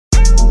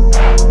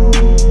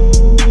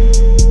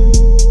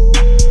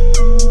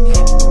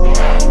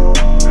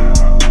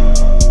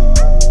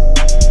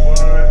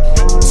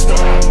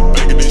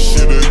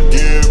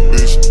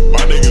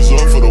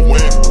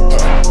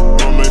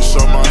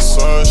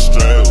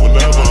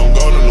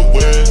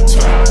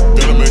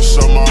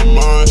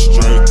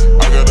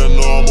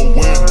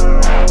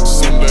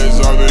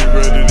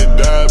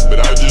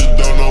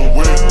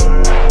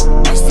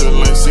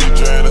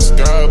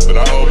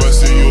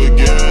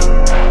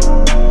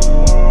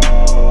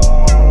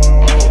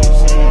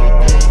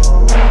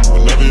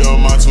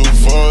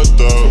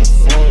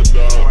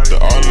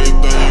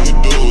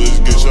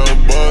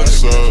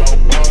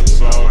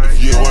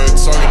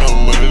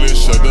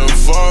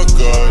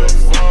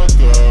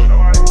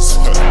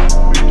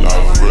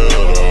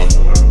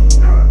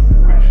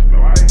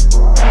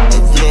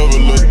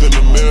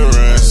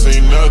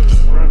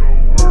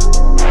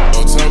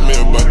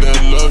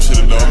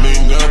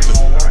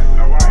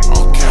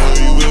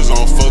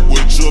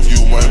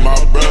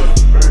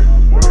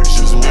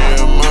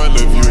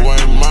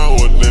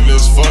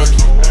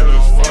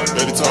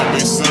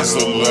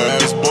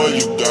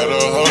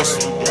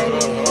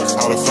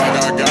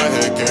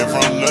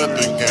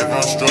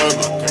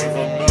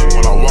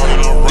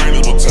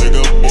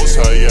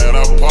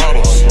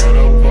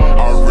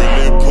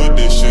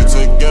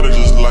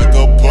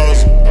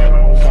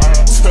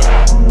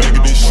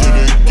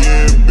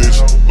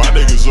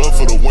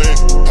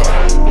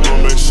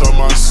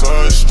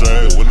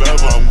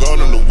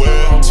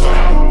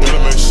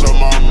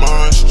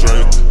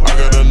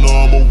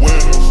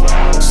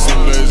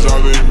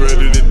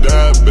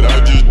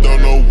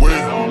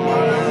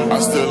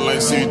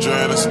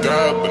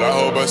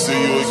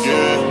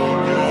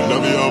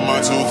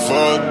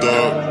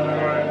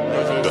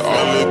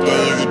only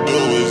thing you can do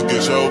is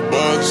get your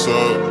bucks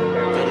up.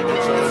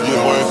 If you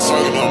ain't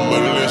talking no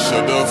money, then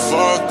shut the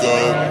fuck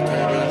up.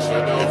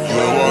 If you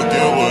ain't walk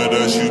in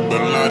with us, you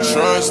better not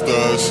trust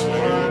us.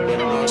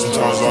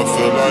 Sometimes I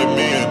feel like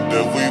me and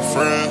that we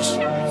friends.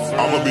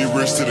 I'ma be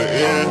rich to the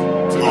end.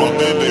 I don't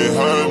think they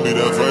heard me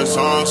that first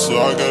time, so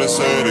I gotta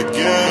say it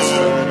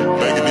again.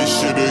 Making this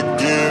shit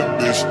again,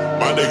 bitch.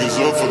 My niggas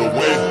up for the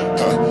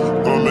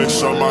win. Gonna make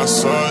sure my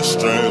son's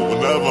straight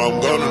whenever I'm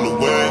gone in the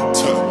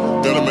wind.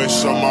 Gotta make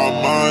sure my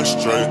mind's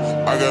straight.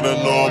 I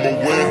gotta know I'ma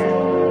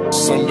win.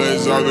 Some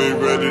days I be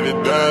ready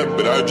to die,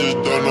 but I just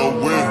don't know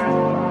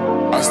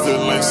when. I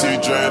still ain't see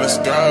Dre in the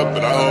sky,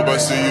 but I hope I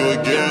see you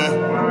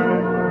again.